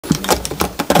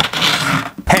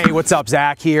Hey, what's up?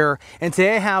 Zach here, and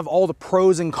today I have all the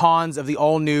pros and cons of the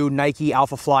all-new Nike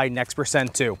Alphafly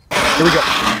Next% 2. Here we go.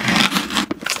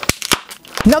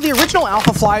 Now, the original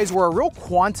Alphaflys were a real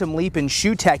quantum leap in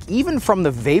shoe tech, even from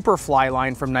the Vaporfly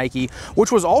line from Nike,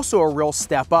 which was also a real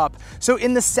step up. So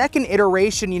in the second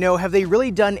iteration, have they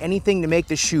really done anything to make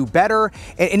the shoe better?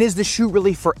 And is the shoe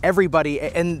really for everybody?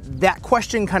 And that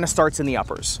question kind of starts in the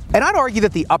uppers. And I'd argue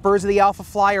that the uppers of the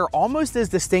Alphafly are almost as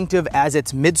distinctive as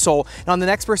its midsole. And on the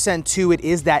Next% 2, it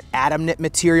is that Atom knit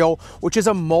material, which is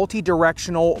a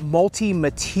multi-directional,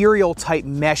 multi-material type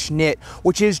mesh knit,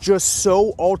 which is just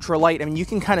so ultra light. I mean, you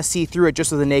can kind of see through it just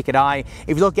with the naked eye.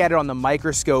 If you look at it on the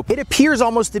microscope, it appears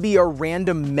almost to be a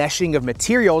random meshing of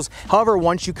materials. However,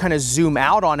 once you kind of zoom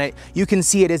out on it, you can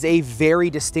see it is a very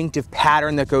distinctive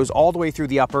pattern that goes all the way through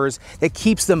the uppers that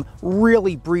keeps them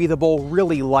really breathable,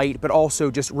 really light, but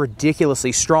also just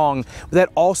ridiculously strong. But that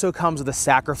also comes with a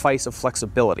sacrifice of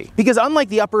flexibility. Because unlike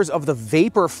the uppers of the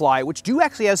Vaporfly, which do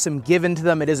actually have some give into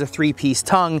them, it is a three-piece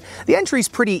tongue, the entry is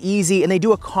pretty easy and they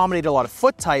do accommodate a lot of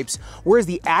foot types, whereas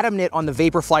the Atom knit on the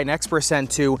Vaporfly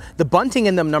Next% 2, the bunting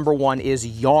in them, number one, is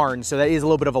yarn, so that is a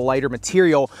little bit of a lighter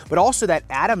material, but also that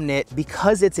Atom knit,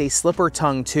 because it's a slipper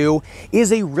tongue too,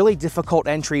 is a really difficult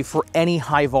entry for any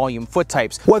high volume foot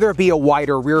types. Whether it be a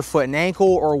wider rear foot and ankle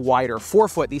or a wider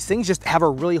forefoot, these things just have a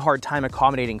really hard time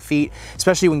accommodating feet,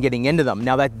 especially when getting into them.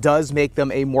 Now that does make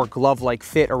them a more glove-like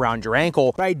fit around your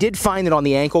ankle, but I did find that on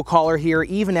the ankle collar here,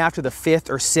 even after the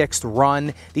 5th or 6th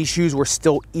run, these shoes were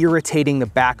still irritating the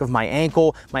back of my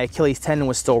ankle. My Achilles tendon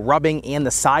was still rubbing and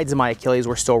the sides of my Achilles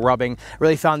were still rubbing. I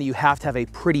really found that you have to have a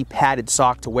pretty padded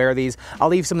sock to wear these. I'll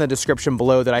leave some in the description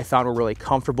below that I found were really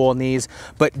comfortable in these,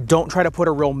 but don't try to put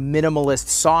a real minimalist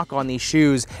sock on these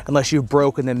shoes unless you've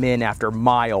broken them in after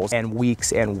miles and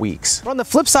weeks and weeks. But on the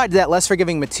flip side to that less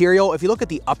forgiving material, if you look at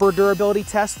the upper durability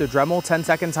test, the Dremel 10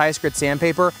 seconds highest grit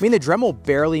sandpaper, I mean, the Dremel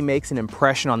barely makes an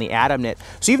impression on the Atom knit.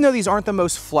 So even though these aren't the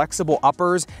most flexible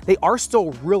uppers, they are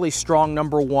still really strong,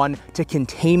 number one, to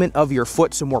containment of your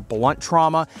foot, so more blunt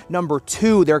trauma. Number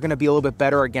two, they're gonna be a little bit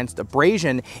better against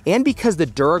abrasion, and because the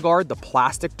DuraGuard, the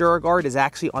plastic DuraGuard, is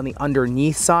actually on the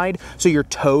underneath side, so your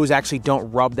toes actually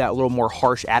don't rub that little more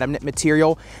harsh Atom knit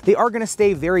material, they are gonna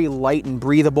stay very light and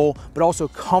breathable, but also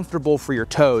comfortable for your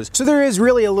toes. So there is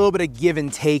really a little bit of give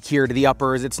and take here to the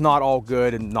uppers. It's not all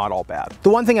good and not all bad. The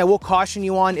one thing I will caution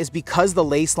you on is because the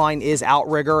lace line is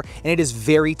outrigger and it is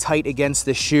very tight against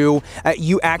the shoe,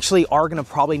 you actually are gonna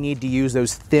probably need to use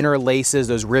those thinner laces,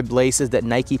 those ribbed laces that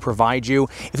Nike provides you.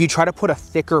 If you try to put a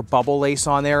thicker bubble lace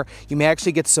on there, you may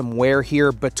actually get some wear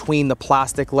here between the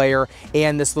plastic layer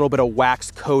and this little bit of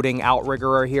wax coating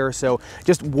outrigger here. So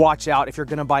just watch out. If you're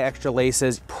gonna buy extra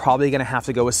laces, probably gonna have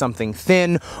to go with something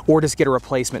thin or just get a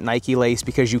replacement Nike lace,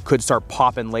 because you could start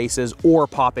popping laces or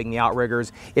popping the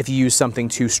outriggers if you use something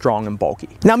too strong and bulky.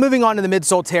 Now moving on to the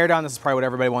midsole teardown, this is probably what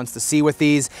everybody wants to see with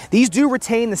these. These do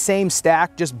retain the same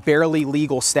stack, just barely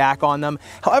legal stack on them.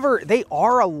 However, they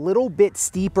are a little bit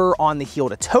steeper on the heel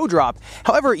to toe drop.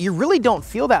 However, you really don't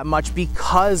feel that much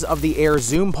because of the Air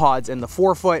Zoom pods in the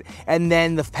forefoot and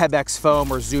then the Pebex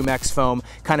foam or Zoom X foam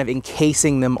kind of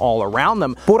encasing them all around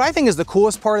them. But what I think is the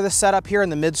coolest part of the setup here in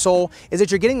the midsole is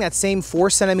that you're getting that same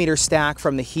 4-centimeter stack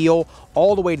from the heel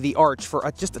all the way to the arch for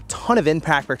just a ton of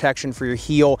impact protection for your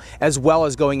heel, as well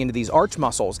as going into these arch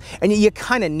muscles. And you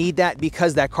kind of need that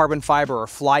because that carbon fiber or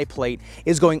fly plate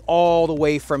is going all the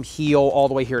way from heel all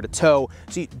the way here to toe.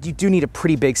 So you do need a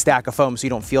pretty big stack of foam so you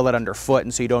don't feel that underfoot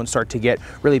and so you don't start to get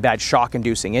really bad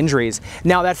shock-inducing injuries.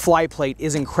 Now that fly plate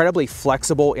is incredibly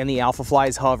flexible in the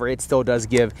Alphaflys, however, it still does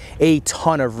give a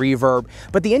ton of reverb.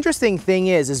 But the interesting thing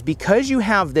is because you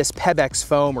have this Pebex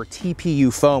foam or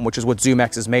TPU foam, which is what Zoom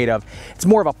X is made of, it's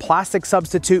more of a plastic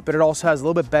substitute, but it also has a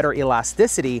little bit better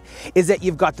elasticity, is that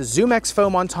you've got the Zoom X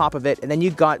foam on top of it, and then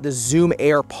you've got the Zoom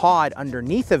Air pod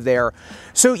underneath of there.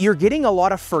 So you're getting a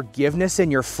lot of forgiveness in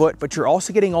your foot, but you're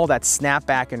also getting all that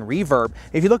snapback and reverb.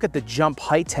 If you look at the jump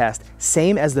height test,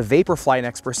 same as the Vaporfly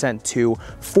Next% 2,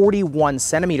 41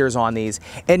 centimeters on these,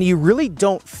 and you really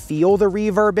don't feel the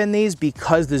reverb in these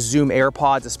because the Zoom Air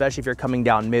pods, especially if you're coming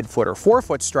down midfoot or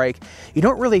forefoot strike, you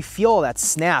don't really feel that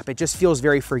snap. It just feels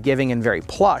very forgiving and very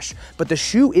plush, but the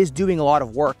shoe is doing a lot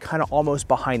of work kind of almost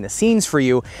behind the scenes for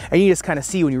you, and you just kind of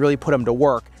see when you really put them to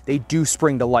work they do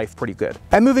spring to life pretty good.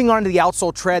 And moving on to the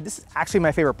outsole tread, this is actually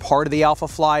my favorite part of the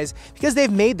Alphaflys because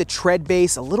they've made the tread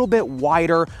base a little bit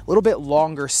wider, a little bit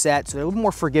longer set, so they're a little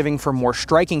more forgiving for more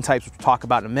striking types, which we'll talk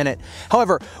about in a minute.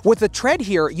 However, with the tread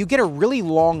here, you get a really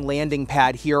long landing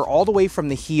pad here all the way from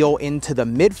the heel into the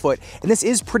midfoot, and this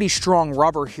is pretty strong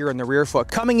rubber here in the rear foot,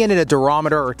 coming in at a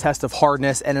durometer or test of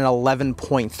hardness at an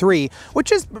 11.3,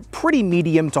 which is pretty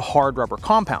medium to hard rubber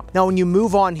compound. Now, when you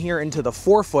move on here into the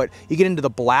forefoot, you get into the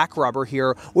black rubber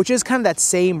here, which is kind of that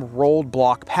same rolled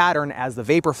block pattern as the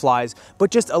Vaporflies,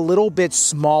 but just a little bit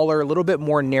smaller, a little bit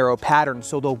more narrow pattern,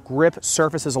 so they'll grip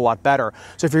surfaces a lot better.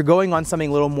 So if you're going on something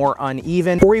a little more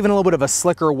uneven, or even a little bit of a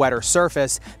slicker, wetter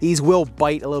surface, these will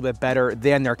bite a little bit better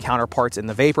than their counterparts in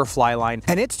the Vaporfly line.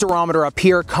 And its durometer up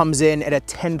here comes in at a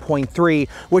 10.3,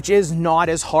 which is not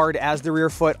as hard as the rear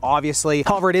foot, obviously.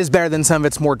 However, it is better than some of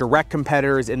its more direct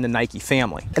competitors in the Nike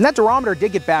family. And that durometer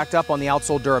did get backed up on the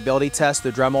outsole durability test,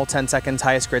 the Dremel 10-second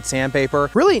highest grit sandpaper.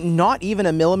 Really not even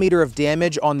a millimeter of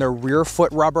damage on the rear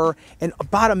foot rubber and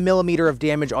about a millimeter of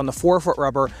damage on the forefoot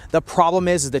rubber. The problem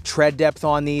is the tread depth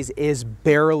on these is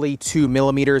barely 2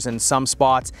 millimeters in some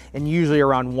spots and usually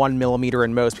around 1 millimeter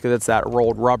in most because it's that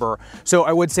rolled rubber. So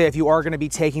I would say if you are going to be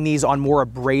taking these on more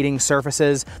abrading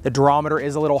surfaces, the durometer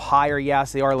is a little higher.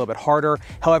 Yes, they are a little bit harder.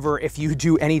 However, if you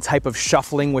do any type of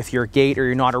shuffling with your gait or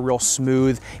you're not a real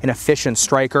smooth and efficient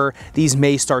striker, these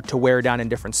may start to wear down in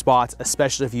different spots,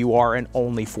 especially if you are an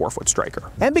only forefoot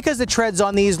striker. And because the treads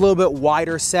on these a little bit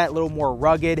wider set, a little more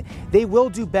rugged, they will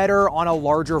do better on a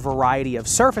larger variety of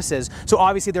surfaces. So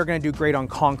obviously they're going to do great on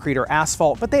concrete or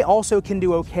asphalt, but they also can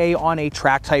do okay on a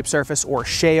track type surface or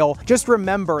shale. Just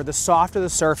remember, the softer the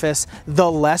surface, the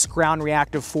less ground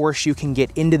reactive force you can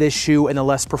get into this shoe and the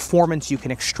less performance you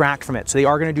can extract from it. So they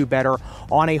are going to do better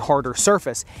on a harder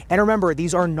surface. And remember,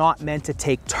 these are not meant to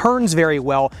take turns very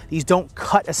well. These don't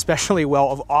cut especially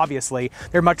well, obviously.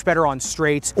 They're much better on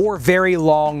straights or very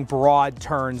long, broad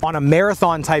turns. On a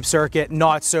marathon type circuit,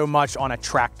 not so much on a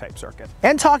track type circuit.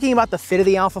 And talking about the fit of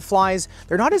the Alphaflys,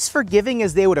 they're not as forgiving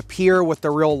as they would appear with the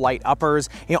real light uppers.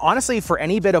 You know, honestly, for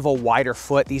any bit of a wider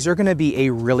foot, these are going to be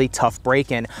a really tough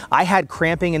break-in. I had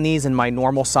cramping in these in my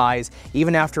normal size,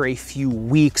 even after a few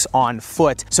weeks on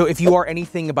foot. So if you are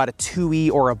anything about a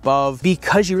 2E or above,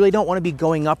 because you really don't want to be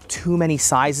going up too many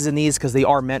sizes in these because they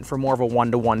are meant for more of a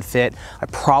one-to-one fit, I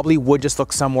probably would just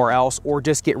look somewhere else or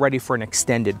just get ready for an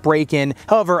extended break-in.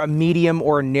 However, a medium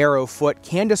or a narrow foot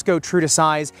can just go true to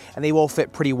size and they will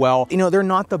fit pretty well. You know, they're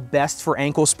not the best for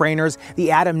ankle sprainers.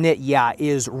 The Atom Knit, yeah,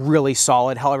 is really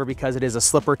solid. However, because it is a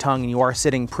slipper tongue and you are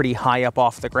sitting pretty high up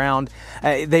off the ground,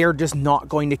 they are just not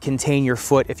going to contain your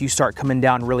foot if you start coming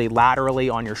down really laterally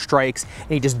on your strikes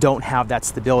and you just don't have that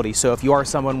stability. So if you are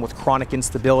someone with chronic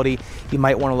instability, you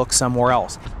might want to look somewhere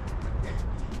else.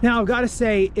 Now, I've got to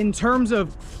say, in terms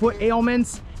of foot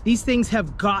ailments, these things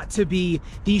have got to be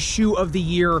the shoe of the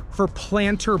year for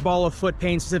plantar ball of foot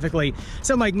pain specifically.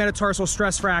 Something like metatarsal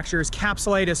stress fractures,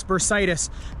 capsulitis,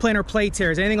 bursitis, plantar plate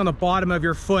tears, anything on the bottom of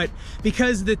your foot,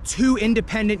 because the two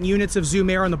independent units of Zoom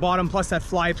Air on the bottom plus that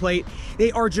fly plate,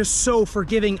 they are just so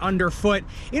forgiving underfoot.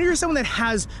 And if you're someone that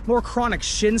has more chronic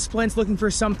shin splints looking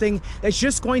for something that's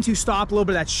just going to stop a little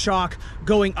bit of that shock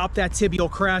going up that tibial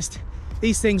crest,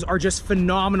 these things are just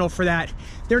phenomenal for that.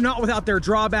 They're not without their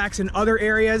drawbacks in other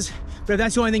areas, but if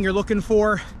that's the only thing you're looking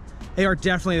for, they are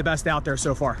definitely the best out there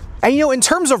so far. And you know, in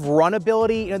terms of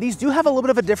runability, you know, these do have a little bit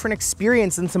of a different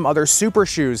experience than some other super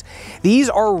shoes. These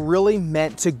are really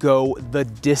meant to go the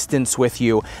distance with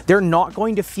you. They're not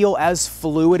going to feel as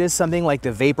fluid as something like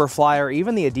the Vaporfly or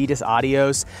even the Adidas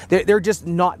Adios. They're just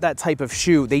not that type of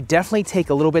shoe. They definitely take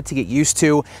a little bit to get used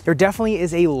to. There definitely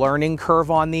is a learning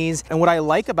curve on these. And what I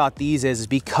like about these is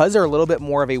because they're a little bit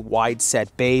more of a wide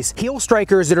set base, heel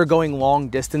strikers that are going long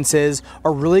distances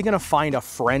are really gonna find a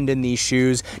friend in these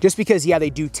shoes, just because, yeah,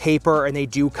 they do taper and they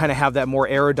do kind of have that more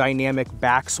aerodynamic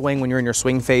backswing when you're in your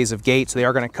swing phase of gait, so they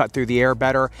are going to cut through the air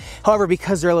better. However,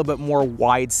 because they're a little bit more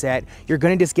wide set, you're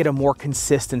going to just get a more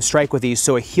consistent strike with these.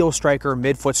 So a heel striker,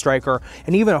 midfoot striker,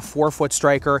 and even a forefoot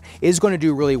striker is going to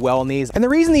do really well in these. And the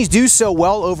reason these do so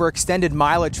well over extended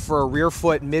mileage for a rear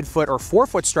foot, midfoot, or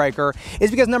forefoot striker is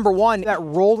because, number one, that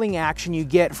rolling action you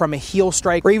get from a heel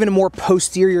strike or even a more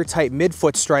posterior type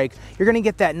midfoot strike, you're going to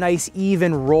get that nice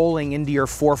even rolling into your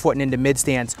forefoot and into mid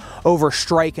stance over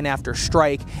strike and after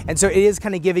strike. And so it is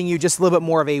kind of giving you just a little bit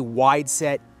more of a wide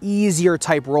set, easier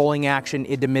type rolling action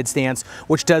into mid stance,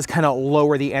 which does kind of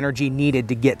lower the energy needed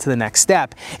to get to the next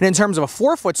step. And in terms of a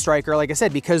forefoot striker, like I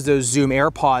said, because those Zoom Air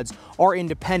pods are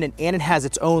independent, and it has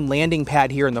its own landing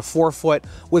pad here in the forefoot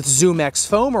with ZoomX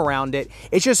foam around it.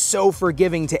 It's just so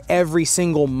forgiving to every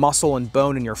single muscle and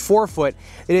bone in your forefoot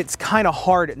that it's kind of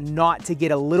hard not to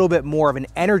get a little bit more of an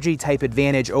energy type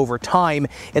advantage over time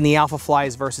in the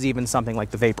Alphaflys versus even something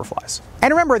like the Vaporflies.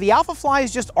 And remember, the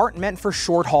Alphaflys just aren't meant for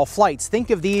short haul flights.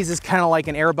 Think of these as kind of like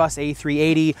an Airbus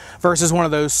A380 versus one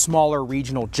of those smaller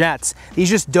regional jets. These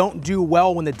just don't do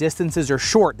well when the distances are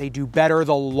short. They do better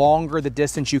the longer the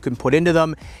distance you can put into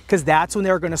them, because that's when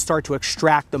they're going to start to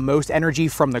extract the most energy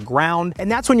from the ground,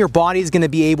 and that's when your body is going to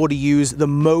be able to use the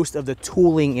most of the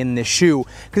tooling in this shoe,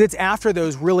 because it's after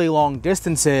those really long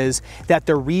distances that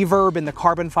the reverb and the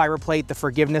carbon fiber plate, the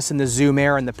forgiveness and the Zoom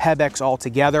Air and the Pebex all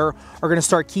together are going to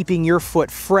start keeping your foot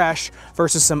fresh,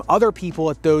 versus some other people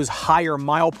at those higher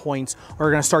mile points are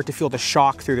going to start to feel the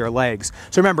shock through their legs.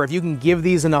 So remember, if you can give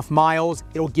these enough miles,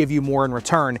 it'll give you more in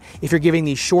return. If you're giving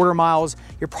these shorter miles,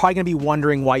 you're probably going to be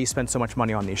wondering why you spend so much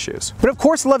money on these shoes. But of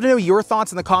course, I'd love to know your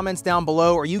thoughts in the comments down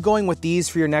below. Are you going with these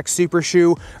for your next super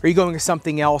shoe? Are you going with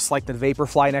something else like the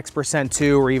Vaporfly Next Percent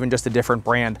 2, or even just a different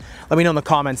brand? Let me know in the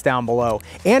comments down below.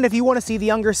 And if you want to see the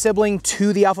younger sibling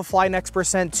to the Alphafly Next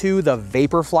Percent 2, the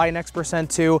Vaporfly Next Percent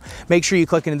 2, make sure you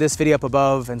click into this video up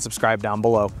above and subscribe down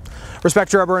below.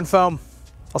 Respect your rubber and foam.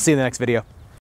 I'll see you in the next video.